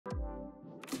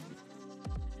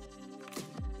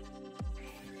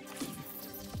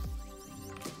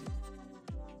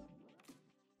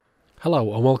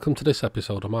Hello and welcome to this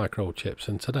episode of Microchips,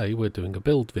 and today we're doing a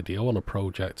build video on a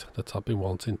project that I've been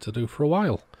wanting to do for a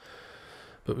while.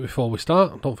 But before we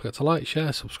start, don't forget to like,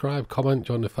 share, subscribe, comment,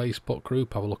 join the Facebook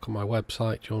group, have a look at my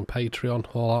website, join Patreon,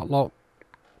 all that lot.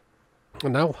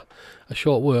 And now, a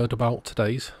short word about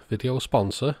today's video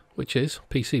sponsor, which is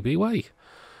PCBWay.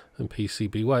 And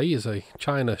PCBWay is a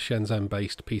China Shenzhen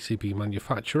based PCB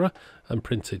manufacturer and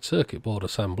printed circuit board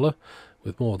assembler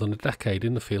with more than a decade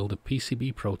in the field of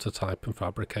PCB prototype and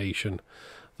fabrication.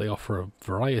 They offer a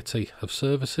variety of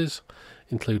services,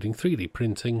 including 3D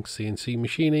printing, CNC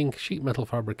machining, sheet metal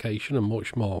fabrication and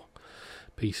much more.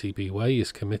 PCBWay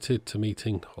is committed to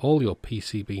meeting all your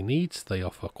PCB needs. They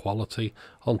offer quality,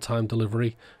 on-time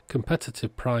delivery,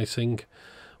 competitive pricing.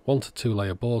 1 to 2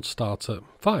 layer boards start at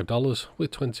 $5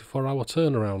 with 24-hour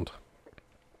turnaround.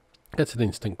 Get an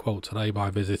instant quote today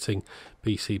by visiting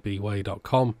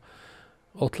pcbway.com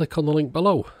or click on the link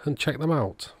below and check them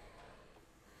out.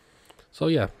 So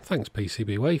yeah, thanks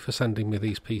PCBWay for sending me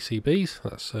these PCBs.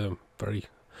 That's very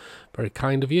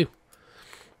kind of you.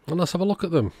 And let's have a look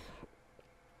at them.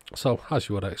 So as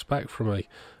you would expect from a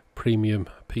premium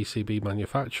PCB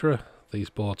manufacturer,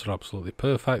 these boards are absolutely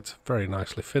perfect, very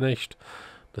nicely finished.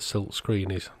 The silk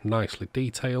screen is nicely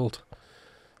detailed.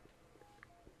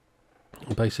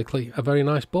 Basically a very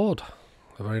nice board.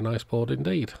 A very nice board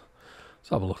indeed. Let's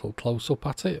have a little close up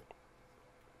at it.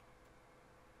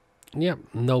 Yep,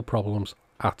 no problems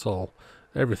at all.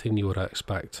 Everything you would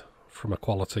expect from a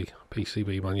quality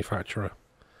PCB manufacturer.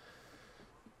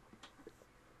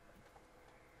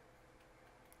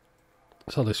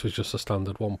 So this was just a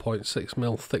standard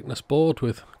 1.6mm thickness board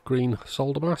with green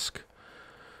solder mask.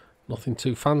 Nothing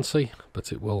too fancy,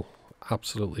 but it will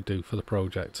absolutely do for the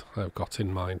project I've got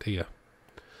in mind here.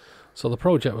 So the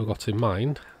project we've got in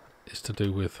mind is to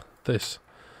do with this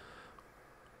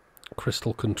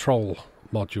crystal control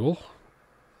module,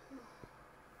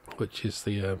 which is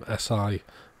the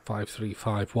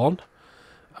SI5351,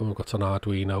 and we've got an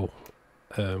Arduino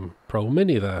Pro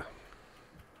Mini there,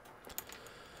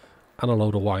 and a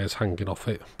load of wires hanging off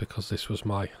it because this was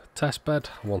my test bed.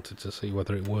 I wanted to see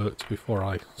whether it worked before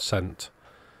I sent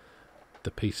the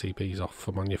PCBs off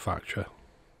for manufacture.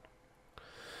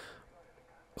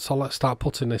 So let's start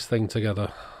putting this thing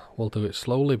together. We'll do it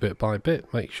slowly, bit by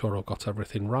bit, make sure I've got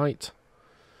everything right.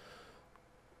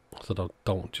 So I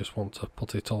don't just want to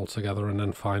put it all together and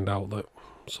then find out that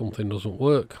something doesn't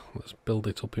work. Let's build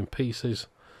it up in pieces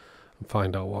and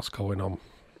find out what's going on.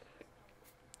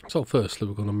 So firstly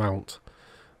we're going to mount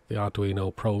the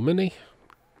Arduino Pro Mini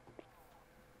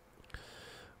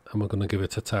and we're going to give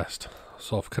it a test.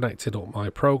 So I've connected up my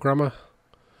programmer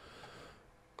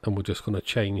and we're just going to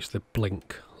change the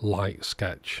blink light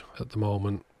sketch at the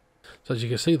moment. So as you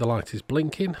can see, the light is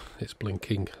blinking. It's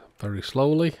blinking very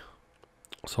slowly.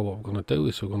 So what we're going to do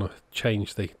is we're going to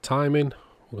change the timing.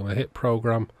 We're going to hit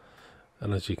program,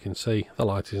 and as you can see, the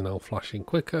light is now flashing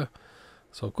quicker.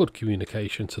 So good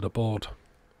communication to the board.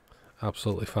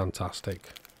 Absolutely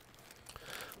fantastic.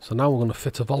 So now we're going to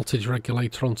fit a voltage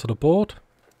regulator onto the board.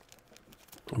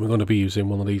 And we're going to be using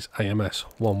one of these AMS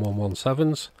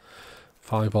 1117s,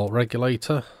 5-volt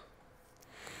regulator.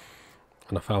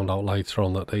 And I found out later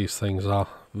on that these things are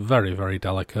very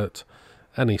delicate.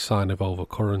 Any sign of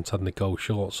overcurrent and they go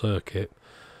short circuit,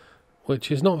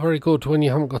 which is not very good when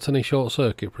you haven't got any short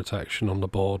circuit protection on the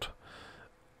board,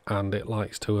 and it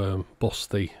likes to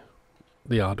bust the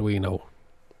Arduino.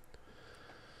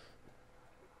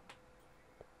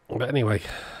 But anyway,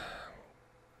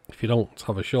 if you don't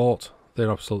have a short, they're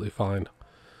absolutely fine.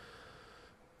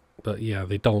 But yeah,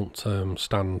 they don't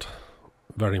stand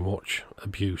very much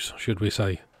abuse, should we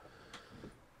say.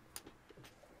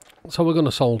 So we're going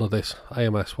to solder this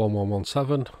AMS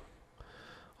 1117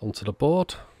 onto the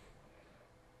board.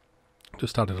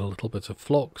 Just added a little bit of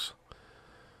flux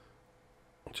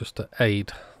just to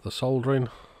aid the soldering.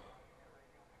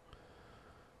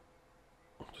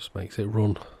 Just makes it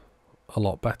run a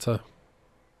lot better.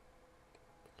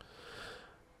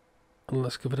 And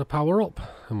let's give it a power up,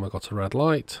 and we've got a red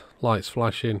light, light's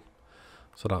flashing,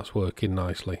 so that's working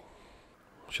nicely.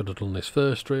 Should have done this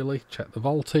first really, check the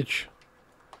voltage,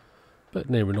 but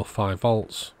near enough 5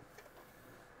 volts.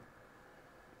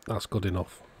 That's good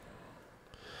enough.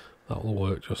 That will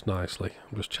work just nicely.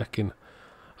 I'm just checking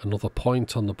another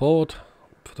point on the board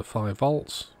for the 5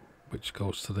 volts, which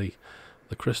goes to the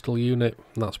crystal unit,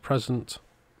 and that's present.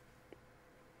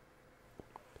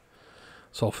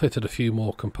 So I've fitted a few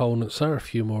more components there, a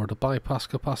few more of the bypass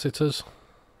capacitors.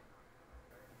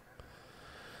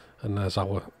 And there's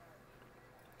our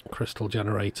crystal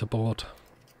generator board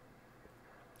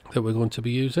that we're going to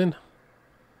be using.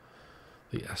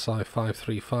 the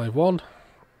SI5351.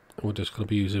 We're just going to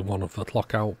be using one of the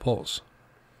clock outputs.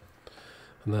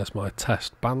 And there's my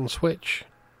test band switch.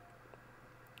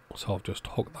 So I've just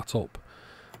hooked that up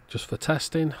just for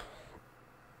testing.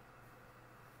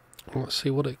 Let's see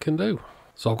what it can do.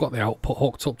 So I've got the output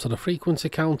hooked up to the frequency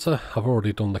counter. I've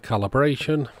already done the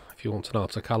calibration. If you want to know how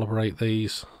to calibrate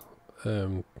these,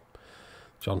 John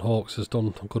Hawkes has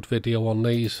done a good video on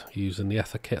these using the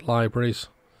EtherKit libraries.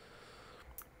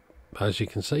 As you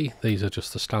can see, these are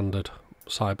just the standard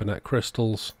Cybernet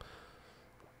crystals,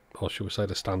 or should we say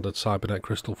the standard Cybernet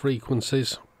crystal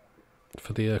frequencies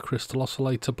for the crystal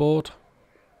oscillator board.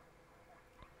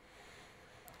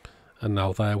 And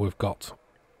now there we've got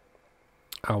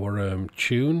our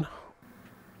tune.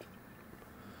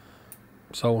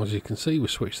 So as you can see, we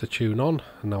switch the tune on,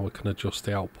 and now we can adjust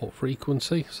the output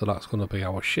frequency. So that's going to be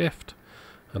our shift,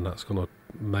 and that's going to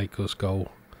make us go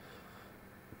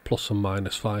plus and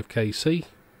minus 5 kc.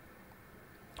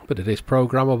 But it is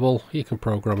programmable. You can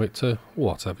program it to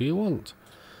whatever you want,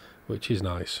 which is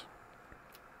nice.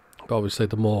 But obviously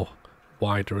the more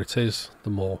wider it is, the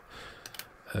more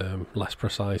less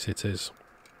precise it is.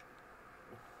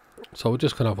 So we're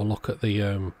just going to have a look at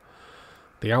the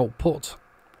output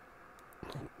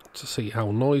to see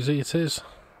how noisy it is.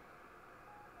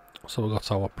 So we've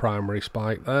got our primary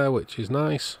spike there, which is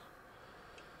nice.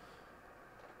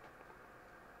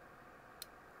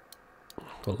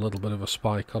 Got a little bit of a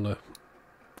spike on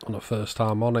a first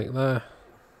harmonic there,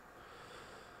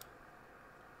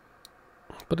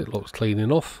 but it looks clean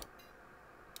enough.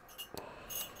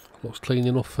 Looks clean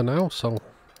enough for now. So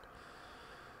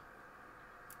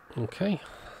okay,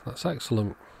 that's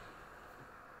excellent.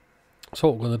 So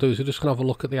what we're going to do is we're just going to have a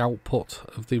look at the output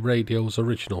of the radio's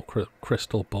original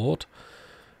crystal board,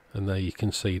 and there you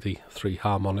can see the 3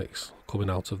 harmonics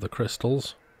coming out of the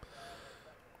crystals.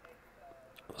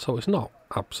 So it's not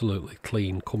absolutely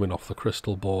clean coming off the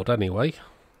crystal board anyway,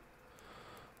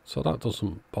 so that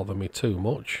doesn't bother me too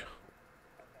much.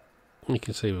 You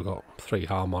can see we've got 3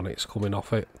 harmonics coming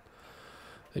off it.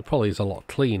 It probably is a lot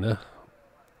cleaner,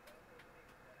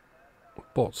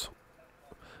 but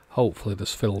hopefully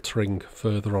there's filtering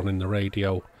further on in the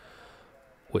radio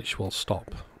which will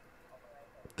stop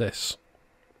this.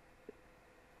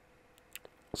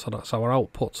 So that's our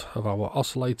output of our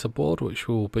oscillator board, which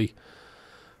we will be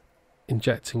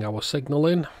injecting our signal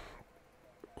in.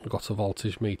 We've got a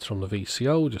voltage meter on the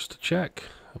VCO just to check,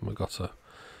 and we've got a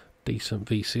decent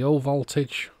VCO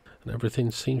voltage, and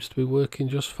everything seems to be working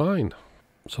just fine.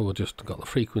 So we've just got the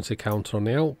frequency counter on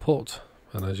the output,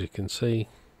 and as you can see,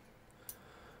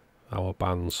 our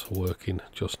bands are working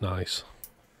just nice.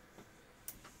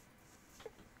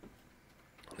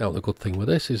 Now the good thing with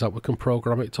this is that we can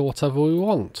program it to whatever we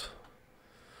want.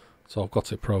 So I've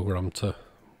got it programmed to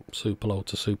super low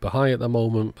to super high at the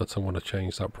moment, but I'm going to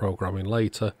change that programming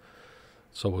later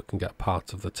so we can get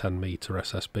part of the 10 meter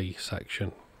SSB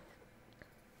section.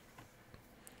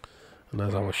 And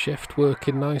there's our shift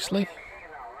working nicely.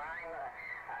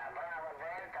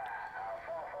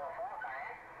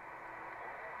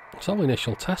 So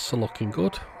initial tests are looking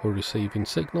good. We're receiving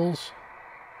signals.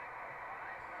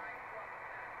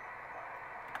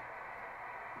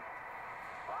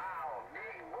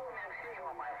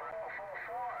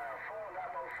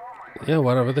 Yeah,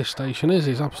 wherever this station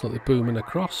is absolutely booming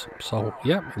across. So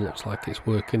yeah, it looks like it's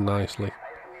working nicely.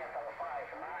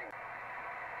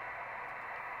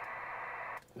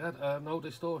 Yeah, no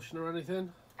distortion or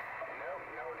anything?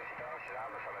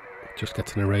 Just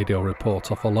getting a radio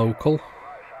report off a local.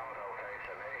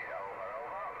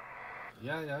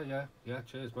 Yeah,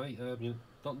 cheers mate. You're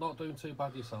not doing too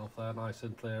bad yourself there, nice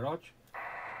and clear, Rog.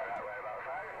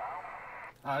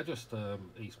 Just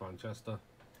East Manchester.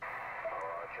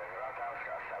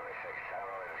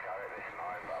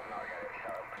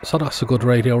 So that's a good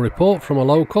radio report from a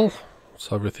local.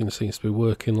 So everything seems to be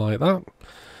working like that.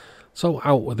 So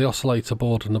out with the oscillator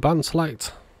board and the band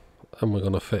select, and we're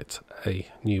going to fit a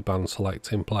new band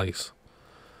select in place.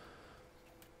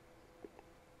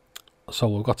 So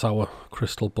we've got our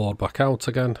crystal board back out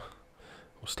again.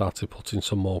 We've started putting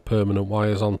some more permanent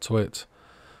wires onto it.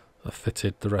 I've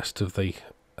fitted the rest of the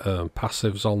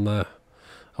passives on there.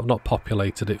 I've not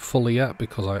populated it fully yet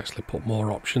because I actually put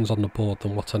more options on the board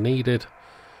than what I needed,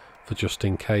 for just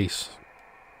in case.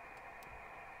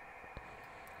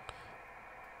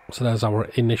 So there's our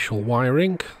initial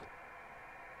wiring.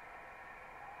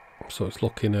 So it's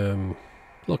looking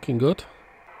good.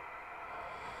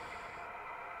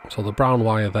 So the brown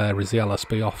wire there is the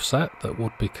LSB offset that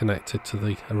would be connected to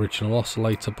the original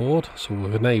oscillator board. So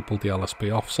we've enabled the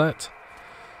LSB offset.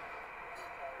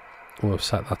 And we've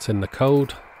set that in the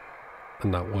code,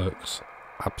 and that works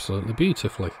absolutely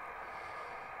beautifully.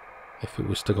 If it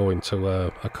was to go into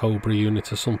a Cobra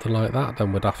unit or something like that,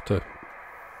 then we'd have to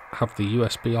have the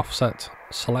USB offset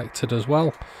selected as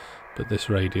well, but this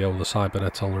radio, the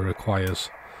Cybernet, only requires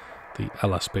the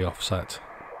LSB offset.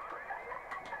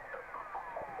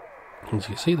 As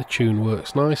you see, the tune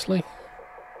works nicely.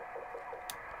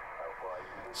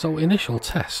 So initial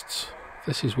tests,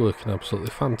 this is working absolutely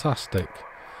fantastic.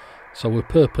 So we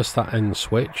purposed that end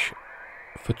switch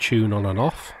for tune on and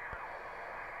off.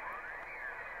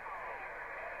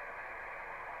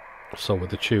 So with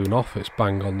the tune off, it's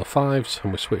bang on the 5s,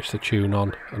 and we switch the tune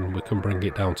on and we can bring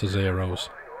it down to 0s.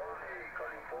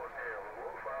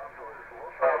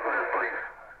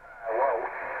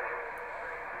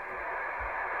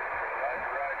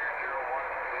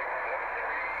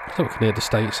 So we can hear the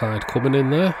stateside coming in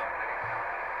there,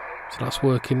 so that's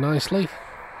working nicely. Oh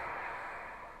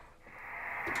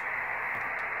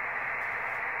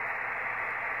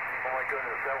my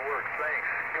goodness, that works, thanks.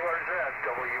 QRZ,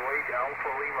 W8 Alpha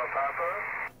Lima Papa.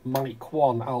 Mike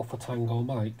 1 Alpha Tango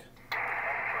Mike.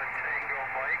 Alpha Tango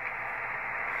Mike.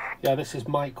 Yeah, this is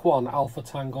Mike 1 Alpha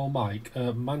Tango Mike,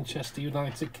 Manchester,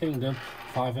 United Kingdom,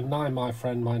 5 and 9, my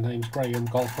friend. My name's Graham,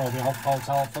 Golf Romeo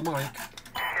Alpha Mike.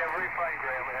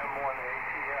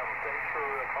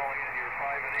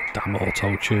 Damn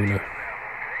auto tuner.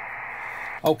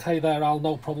 Okay there, Al,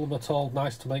 no problem at all.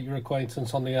 Nice to make your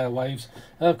acquaintance on the airwaves.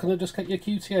 Can I just get your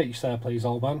QTH there, please,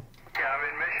 old man? Yeah, I'm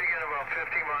in Michigan, about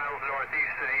 50 miles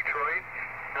northeast of Detroit.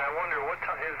 And I wonder, what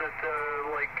time is it?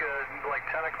 Like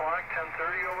 10 o'clock,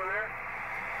 10:30 over there?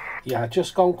 Yeah,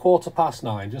 just gone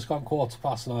 9:15. Just gone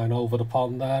 9:15 over the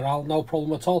pond there, Al. No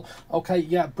problem at all. Okay,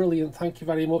 yeah, brilliant. Thank you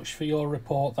very much for your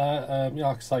report there. Yeah,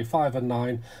 like I say, 5 and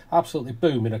 9, absolutely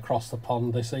booming across the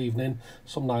pond this evening.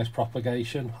 Some nice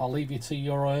propagation. I'll leave you to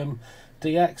your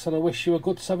DX, and I wish you a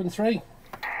good 7-3. Yeah,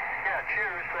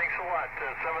 cheers. Thanks a lot.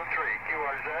 7-3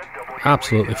 QRZ.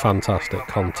 Absolutely fantastic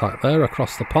contact there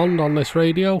across the pond on this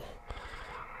radio.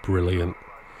 Brilliant.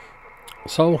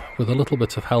 So, with a little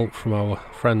bit of help from our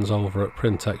friends over at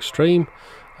Print Extreme,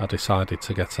 I decided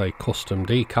to get a custom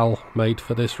decal made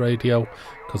for this radio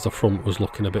because the front was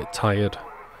looking a bit tired.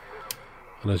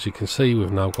 And as you can see,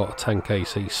 we've now got a 10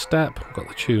 kc step, we've got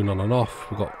the tune on and off,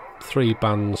 we've got 3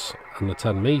 bands and the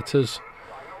 10 meters.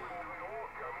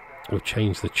 We've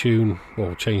changed the tune, well,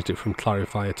 we've changed it from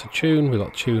clarifier to tune, we've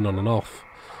got tune on and off,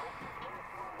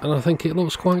 and I think it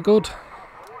looks quite good.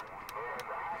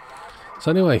 So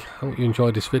anyway, I hope you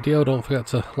enjoyed this video. Don't forget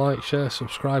to like, share,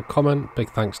 subscribe, comment. Big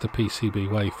thanks to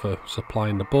PCB Way for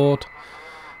supplying the board.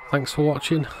 Thanks for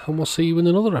watching, and we'll see you in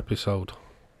another episode.